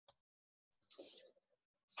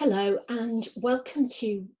Hello and welcome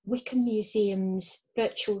to Wycombe Museum's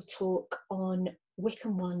virtual talk on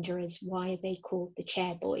Wycombe Wanderers, why are they called the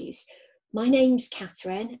Chairboys? My name's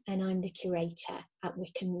Catherine and I'm the curator at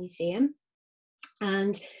Wycombe Museum.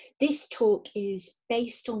 And this talk is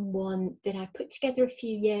based on one that I put together a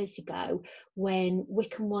few years ago when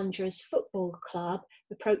Wycombe Wanderers Football Club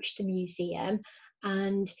approached the museum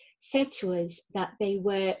and said to us that they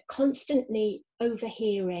were constantly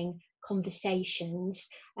overhearing conversations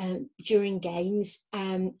during games,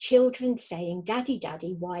 children saying, "Daddy,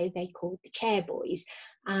 Daddy, why are they called the Chairboys?"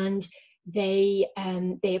 And they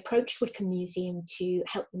approached Wycombe Museum to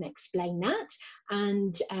help them explain that,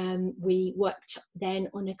 and we worked then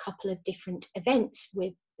on a couple of different events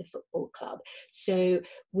with the football club. So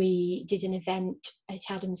we did an event at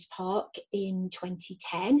Adams Park in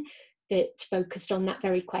 2010 that focused on that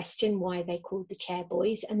very question, why are they called the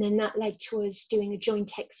Chairboys? And then that led to us doing a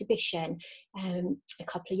joint exhibition a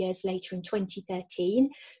couple of years later in 2013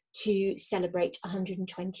 to celebrate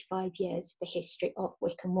 125 years of the history of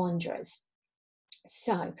Wycombe Wanderers.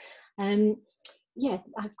 So, yeah,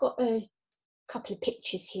 I've got a couple of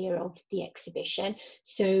pictures here of the exhibition.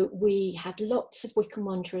 So we had lots of Wycombe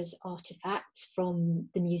Wanderers artefacts from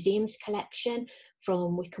the museum's collection,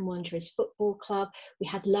 from Wycombe Wanderers Football Club. We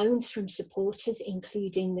had loans from supporters,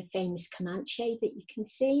 including the famous Comanche that you can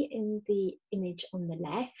see in the image on the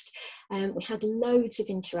left. We had loads of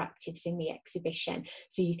interactives in the exhibition.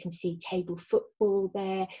 So you can see table football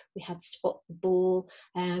there. We had spot the ball,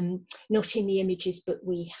 not in the images, but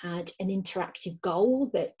we had an interactive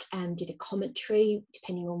goal that did a commentary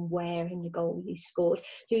depending on where in the goal you scored.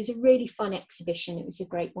 So it was a really fun exhibition. It was a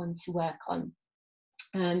great one to work on.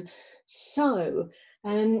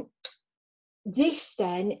 This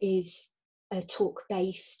then is a talk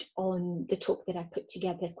based on the talk that I put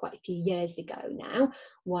together quite a few years ago now,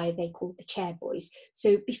 why are they called the Chairboys?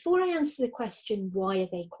 So before I answer the question, why are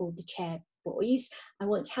they called the Chairboys, I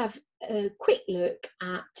want to have a quick look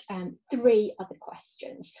at three other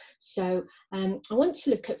questions. So I want to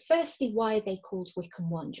look at, firstly, why are they called Wycombe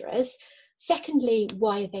Wanderers? Secondly,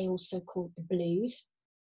 why are they also called the Blues?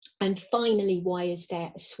 And finally, why is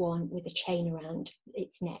there a swan with a chain around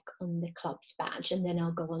its neck on the club's badge? And then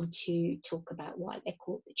I'll go on to talk about why they're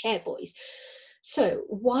called the Chairboys. So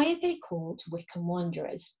why are they called Wycombe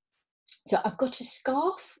Wanderers? So I've got a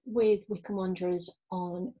scarf with Wycombe Wanderers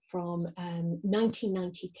on from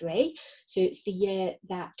 1993. So it's the year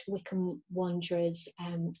that Wycombe Wanderers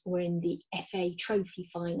were in the FA Trophy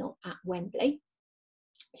final at Wembley.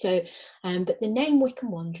 So, but the name Wycombe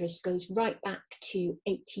Wanderers goes right back to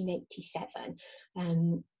 1887,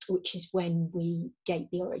 which is when we date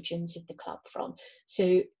the origins of the club from.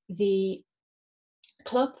 So the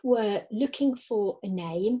club were looking for a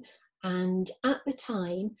name, and at the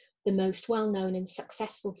time, the most well-known and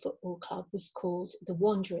successful football club was called the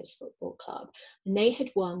Wanderers Football Club, and they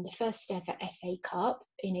had won the first ever FA Cup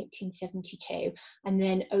in 1872, and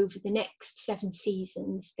then over the next 7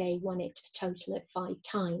 seasons they won it a total of 5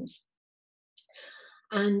 times.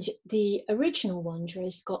 And the original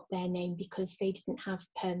Wanderers got their name because they didn't have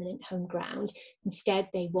permanent home ground. Instead,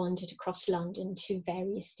 they wandered across London to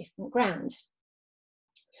various different grounds.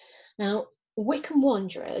 Now, Wycombe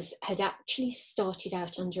Wanderers had actually started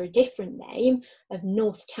out under a different name of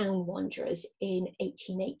North Town Wanderers in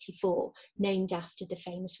 1884, named after the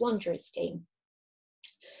famous Wanderers team.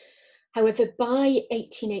 However, by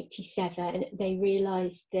 1887, they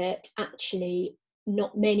realised that actually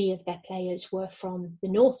not many of their players were from the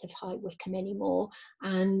north of High Wycombe anymore,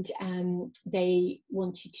 and they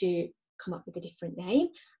wanted to come up with a different name.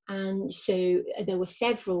 And so there were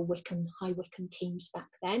several High Wycombe teams back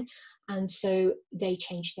then, and so they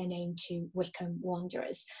changed their name to Wycombe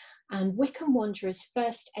Wanderers. And Wycombe Wanderers'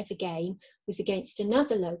 first ever game was against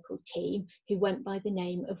another local team who went by the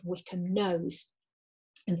name of Wycombe Nose.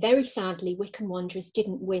 And very sadly, Wycombe Wanderers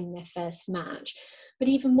didn't win their first match. But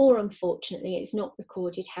even more unfortunately, it's not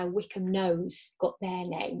recorded how Wycombe Nose got their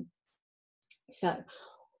name. So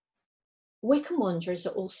Wycombe Wanderers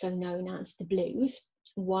are also known as the Blues.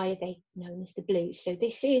 Why are they known as the Blues? So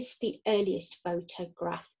this is the earliest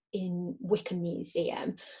photograph in Wycombe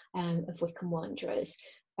Museum of Wycombe Wanderers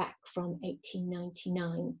back from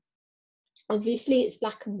 1899. Obviously it's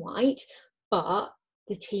black and white, but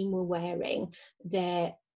the team were wearing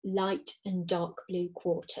their light and dark blue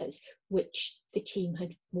quarters, which the team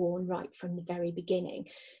had worn right from the very beginning.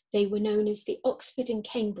 They were known as the Oxford and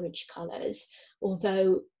Cambridge colours,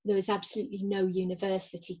 although there was absolutely no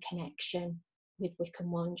university connection with Wycombe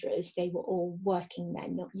Wanderers. They were all working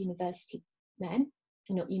men, not university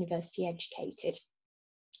educated.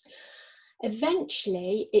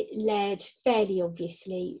 Eventually, it led fairly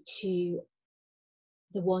obviously to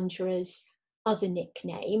the Wanderers' other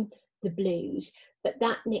nickname, the Blues, but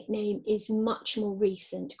that nickname is much more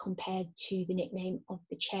recent compared to the nickname of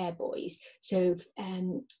the Chairboys. So,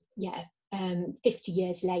 50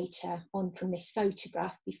 years later on from this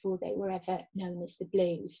photograph, before they were ever known as the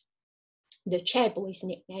Blues. The Chairboys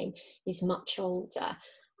nickname is much older.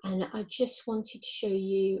 And I just wanted to show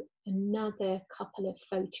you another couple of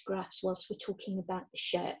photographs whilst we're talking about the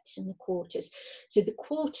shirts and the quarters. So the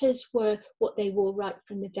quarters were what they wore right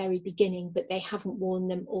from the very beginning, but they haven't worn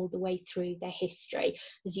them all the way through their history.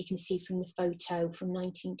 As you can see from the photo from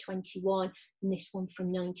 1921 and this one from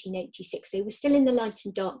 1986, they were still in the light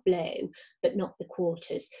and dark blue, but not the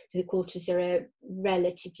quarters. So the quarters are a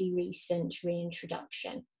relatively recent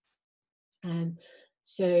reintroduction. And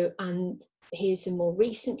here's a more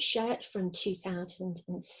recent shirt from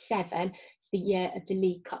 2007. It's the year of the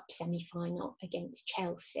League Cup semi-final against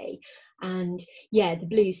Chelsea. And yeah, the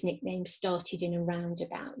Blues nickname started in around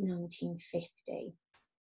about 1950.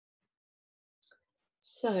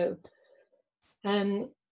 So,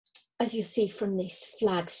 as you'll see from this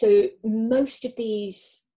flag, so most of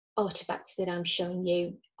these artefacts that I'm showing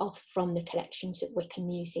you are from the collections at Wycombe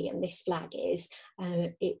Museum. This flag is,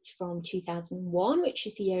 it's from 2001, which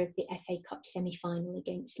is the year of the FA Cup semi-final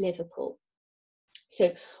against Liverpool.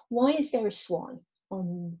 So why is there a swan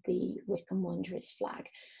on the Wycombe Wanderers flag?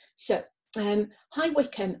 So High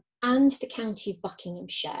Wycombe and the county of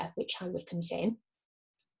Buckinghamshire, which High Wycombe's in,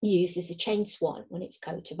 uses a chain swan on its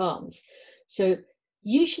coat of arms. So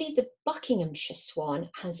usually the Buckinghamshire swan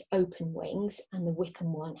has open wings and the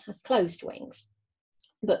Wycombe one has closed wings.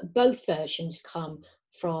 But both versions come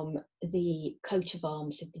from the coat of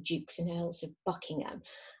arms of the Dukes and Earls of Buckingham.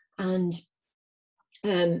 And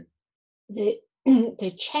the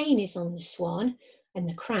chain is on the swan and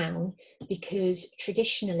the crown because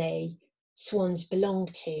traditionally swans belong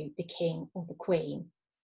to the king or the queen.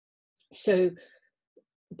 So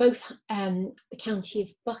both the county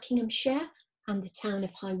of Buckinghamshire and the town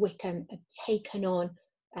of High Wycombe have taken on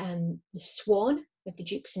the swan of the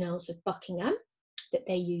Dukes and Earls of Buckingham that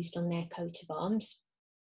they used on their coat of arms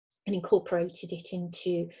and incorporated it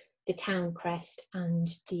into the town crest and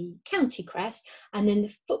the county crest. And then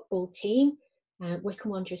the football team,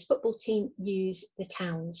 Wycombe Wanderers football team, use the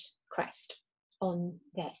town's crest on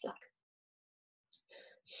their flag.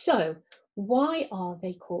 So why are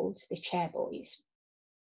they called the Chairboys?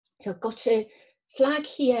 So I've got a flag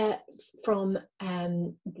here from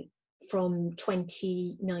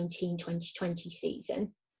 2019-2020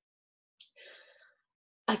 season.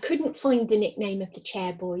 I couldn't find the nickname of the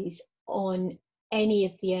Chairboys on any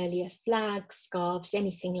of the earlier flags, scarves,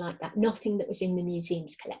 anything like that, nothing that was in the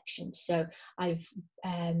museum's collection. So I've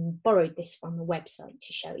borrowed this from a website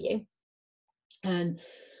to show you.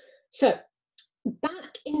 So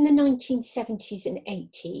back in the 1970s and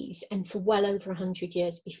 80s, and for well over 100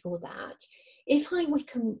 years before that, if High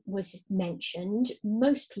Wycombe was mentioned,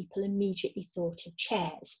 most people immediately thought of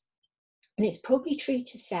chairs. And it's probably true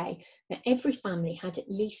to say that every family had at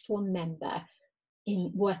least one member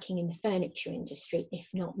working in the furniture industry, if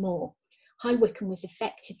not more. High Wycombe was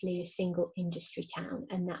effectively a single industry town,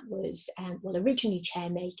 and that was, well, originally chair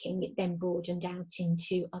making, it then broadened out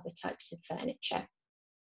into other types of furniture.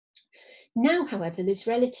 Now, however, there's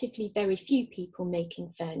relatively very few people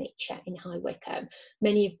making furniture in High Wycombe.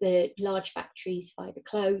 Many of the large factories have either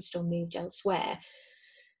closed or moved elsewhere.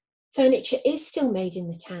 Furniture is still made in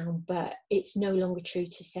the town, but it's no longer true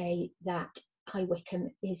to say that High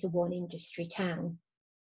Wycombe is a one industry town.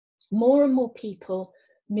 More and more people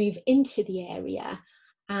move into the area,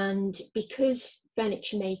 and because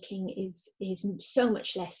furniture making is so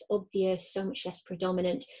much less obvious, so much less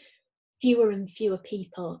predominant, fewer and fewer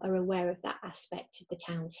people are aware of that aspect of the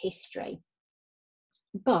town's history.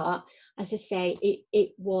 But as I say,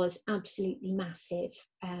 it was absolutely massive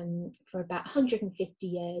for about 150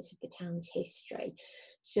 years of the town's history.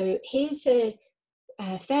 So here's a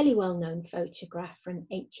fairly well-known photograph from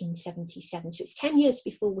 1877. So it's 10 years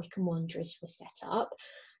before Wycombe Wanderers were set up,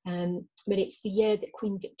 but it's the year that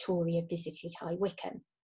Queen Victoria visited High Wycombe.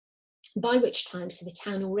 By which time, so the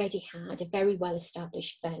town already had a very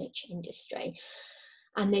well-established furniture industry,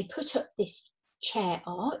 and they put up this chair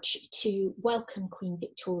arch to welcome Queen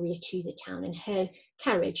Victoria to the town, and her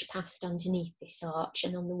carriage passed underneath this arch,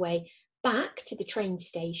 and on the way back to the train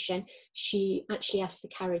station she actually asked the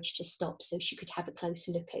carriage to stop so she could have a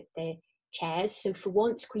closer look at the chairs. So for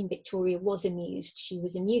once Queen Victoria was amused. She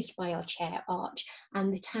was amused by our chair arch,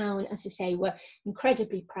 and the town, as I say, were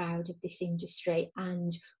incredibly proud of this industry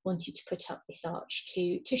and wanted to put up this arch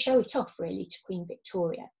to show it off really to Queen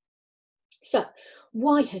Victoria. So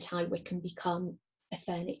why had High Wycombe become a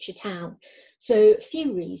furniture town? So a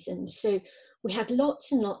few reasons. So we had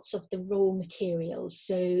lots and lots of the raw materials.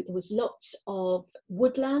 So there was lots of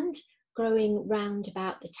woodland growing round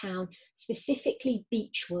about the town, specifically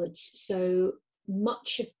beech woods. So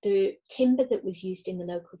much of the timber that was used in the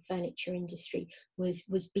local furniture industry was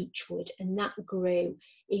beech wood, and that grew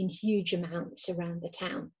in huge amounts around the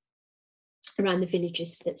town, around the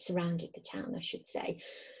villages that surrounded the town, I should say.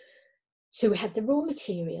 So we had the raw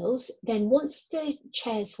materials. Then once the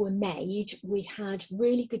chairs were made, we had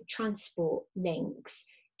really good transport links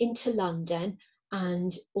into London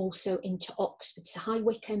and also into Oxford. So High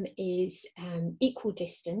Wycombe is equal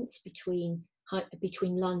distance between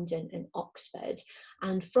London and Oxford,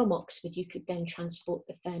 and from Oxford you could then transport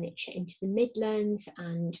the furniture into the Midlands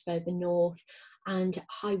and further north. And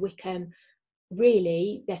High Wycombe,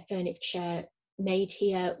 really, their furniture made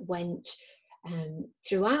here went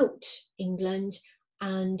throughout England,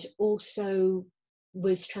 and also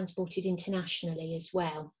was transported internationally as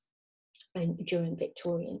well during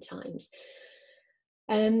Victorian times.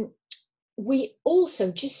 We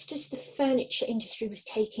also, just as the furniture industry was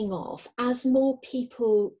taking off, as more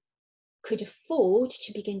people could afford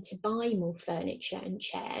to begin to buy more furniture and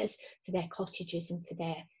chairs for their cottages and for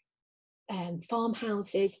their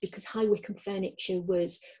farmhouses, because High Wycombe furniture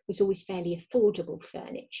was always fairly affordable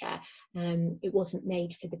furniture. It wasn't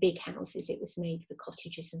made for the big houses, it was made for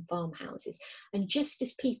cottages and farmhouses. And just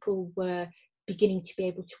as people were beginning to be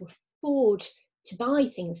able to afford to buy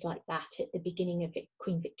things like that at the beginning of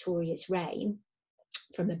Queen Victoria's reign,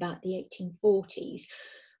 from about the 1840s,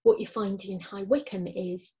 what you find in High Wycombe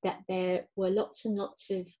is that there were lots and lots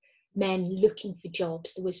of men looking for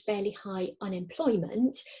jobs. There was fairly high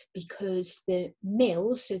unemployment because the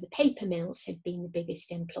mills, so the paper mills, had been the biggest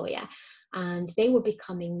employer, and they were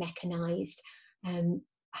becoming mechanised.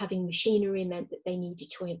 Having machinery meant that they needed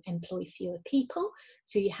to employ fewer people.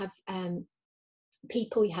 So you have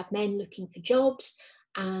men looking for jobs,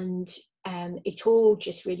 and it all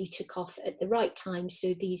just really took off at the right time.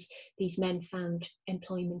 So these men found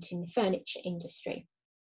employment in the furniture industry.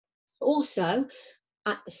 Also,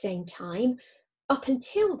 at the same time, up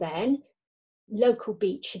until then, local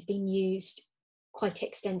beech had been used quite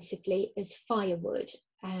extensively as firewood.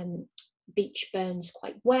 Beech burns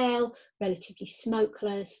quite well, relatively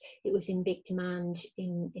smokeless. It was in big demand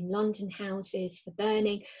in London houses for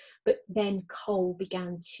burning, but then coal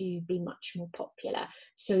began to be much more popular.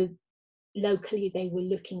 So locally they were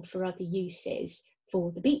looking for other uses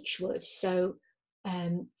for the beech wood. So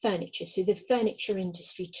furniture. So the furniture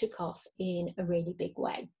industry took off in a really big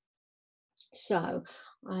way. So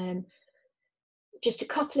just a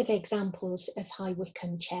couple of examples of High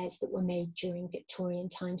Wycombe chairs that were made during Victorian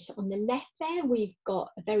times. So on the left there, we've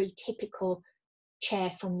got a very typical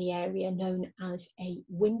chair from the area known as a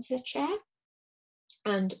Windsor chair.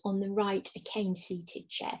 And on the right, a cane-seated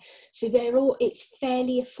chair. So it's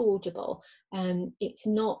fairly affordable. It's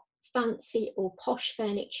not fancy or posh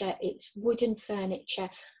furniture, it's wooden furniture,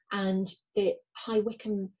 and the High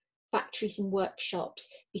Wycombe factories and workshops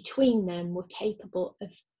between them were capable of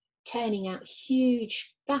turning out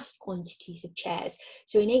huge, vast quantities of chairs.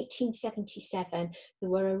 So in 1877, there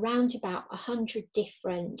were around about 100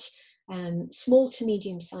 different small to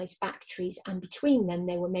medium-sized factories, and between them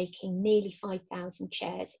they were making nearly 5,000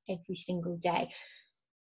 chairs every single day.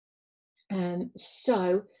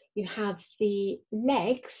 So you have the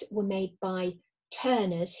legs were made by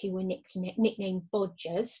turners who were nicknamed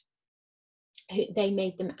bodgers. They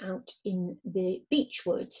made them out in the beech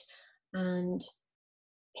woods, and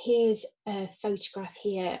here's a photograph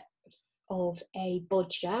here of a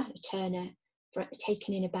bodger, a turner,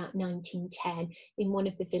 taken in about 1910 in one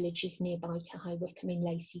of the villages nearby to High Wycombe in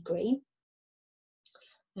Lacey Green.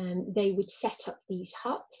 They would set up these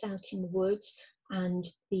huts out in the woods and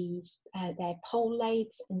their pole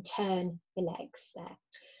lathes, and turn the legs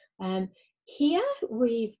there. Here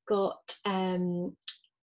we've got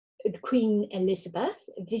Queen Elizabeth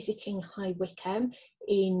visiting High Wycombe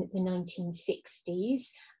in the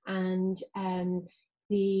 1960s, and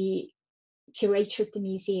the curator of the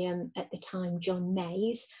museum at the time, John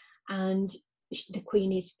Mays, and the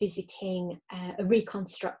Queen is visiting a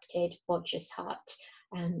reconstructed bodger's hut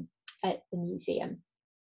at the museum.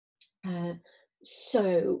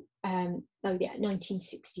 Oh yeah,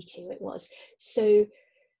 1962 it was. So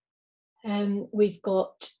we've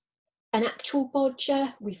got an actual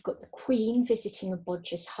bodger, we've got the Queen visiting a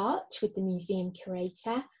bodger's hut with the museum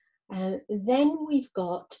curator. Then we've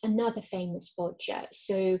got another famous bodger.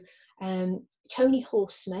 So Tony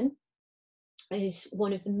Horseman is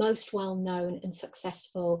one of the most well-known and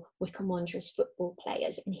successful Wycombe Wanderers football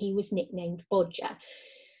players, and he was nicknamed Bodger.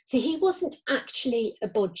 So he wasn't actually a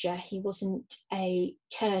bodger, he wasn't a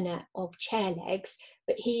turner of chair legs,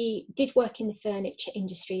 but he did work in the furniture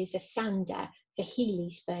industry as a sander for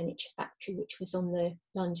Healy's Furniture Factory, which was on the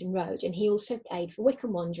London Road. And he also played for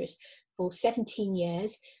Wycombe Wanderers for 17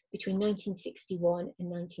 years, between 1961 and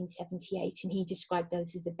 1978, and he described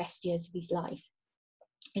those as the best years of his life.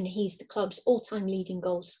 And he's the club's all-time leading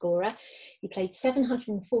goal scorer. He played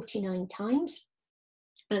 749 times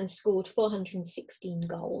and scored 416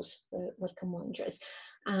 goals for Wycombe Wanderers.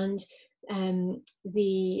 And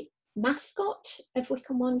the mascot of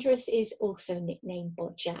Wycombe Wanderers is also nicknamed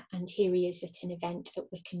Bodger, and here he is at an event at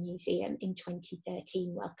Wycombe Museum in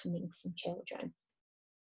 2013 welcoming some children.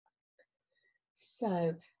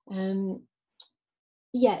 So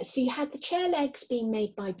yeah, so you had the chair legs being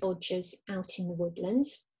made by bodgers out in the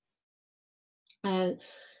woodlands, and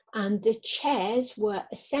the chairs were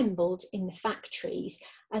assembled in the factories.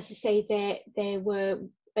 As I say, there were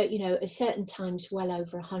you know, at certain times well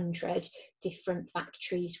over 100 different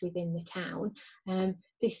factories within the town.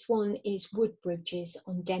 This one is Woodbridges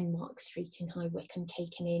on Denmark Street in High Wycombe,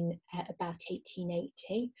 taken in about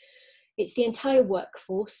 1880. It's the entire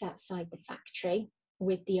workforce outside the factory,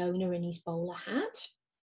 with the owner in his bowler hat.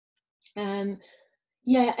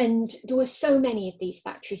 Yeah, and there were so many of these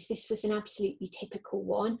factories. This was an absolutely typical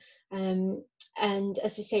one. And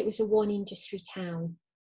as I say, it was a one industry town.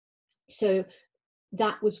 So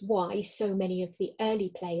that was why so many of the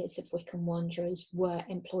early players of Wycombe Wanderers were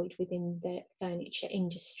employed within the furniture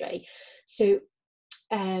industry. So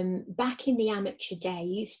back in the amateur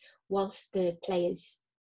days, whilst the players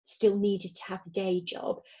still needed to have a day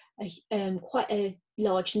job, quite a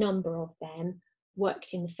large number of them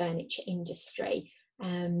worked in the furniture industry.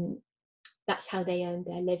 That's how they earned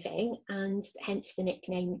their living, and hence the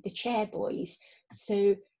nickname the Chairboys.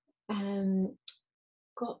 So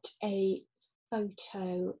got a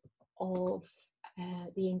photo of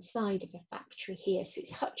the inside of a factory here. So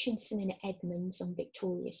it's Hutchinson and Edmonds on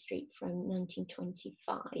Victoria Street from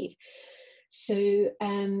 1925. So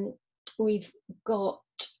we've got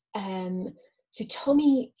so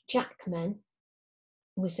Tommy Jackman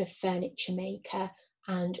was a furniture maker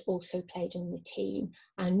and also played on the team.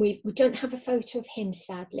 And we don't have a photo of him,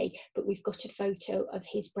 sadly, but we've got a photo of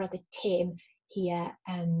his brother Tim here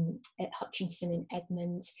at Hutchinson and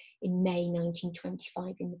Edmonds in May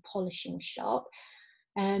 1925 in the polishing shop.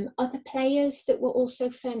 Other players that were also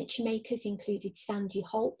furniture makers included Sandy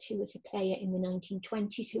Holt, who was a player in the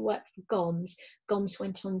 1920s who worked for Goms. Goms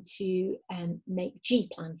went on to make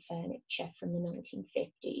G-plan furniture from the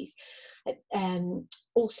 1950s.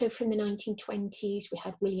 Also from the 1920s, we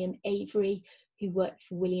had William Avery, who worked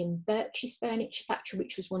for William Birch's Furniture Factory,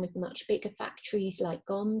 which was one of the much bigger factories like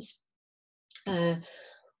Goms.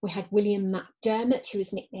 We had William McDermott, who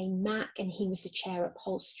was nicknamed Mac, and he was a chair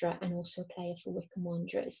upholsterer and also a player for Wycombe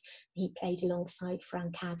Wanderers. He played alongside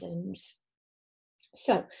Frank Adams.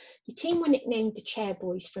 So the team were nicknamed the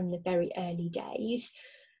Chairboys from the very early days.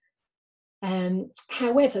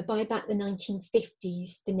 However, by about the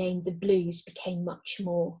 1950s, the name the Blues became much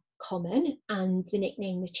more common, and the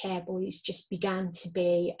nickname the Chairboys just began to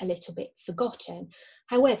be a little bit forgotten.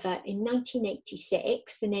 However, in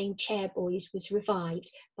 1986, the name Chairboys was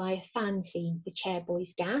revived by a fanzine, the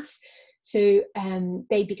Chairboys Gas. So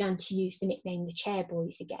they began to use the nickname the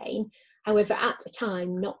Chairboys again. However, at the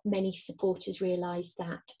time, not many supporters realised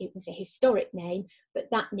that it was a historic name, but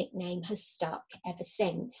that nickname has stuck ever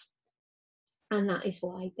since. And that is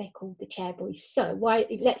why they're called the Chairboys. So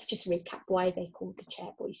let's just recap why they're called the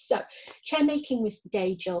Chairboys. So chairmaking was the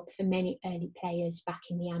day job for many early players back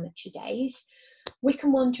in the amateur days.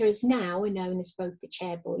 Wycombe Wanderers now are known as both the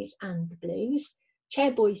Chairboys and the Blues.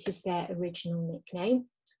 Chairboys is their original nickname.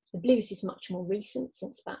 The Blues is much more recent,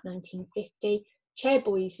 since about 1950.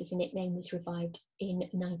 Chairboys as a nickname was revived in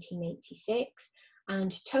 1986.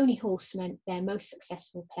 And Tony Horseman, their most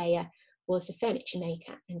successful player, was a furniture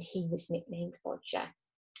maker, and he was nicknamed Bodger.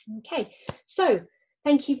 Okay, so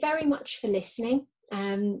thank you very much for listening.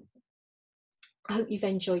 I hope you've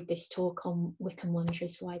enjoyed this talk on Wycombe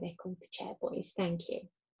Wanderers, why they're called the Chairboys. Thank you.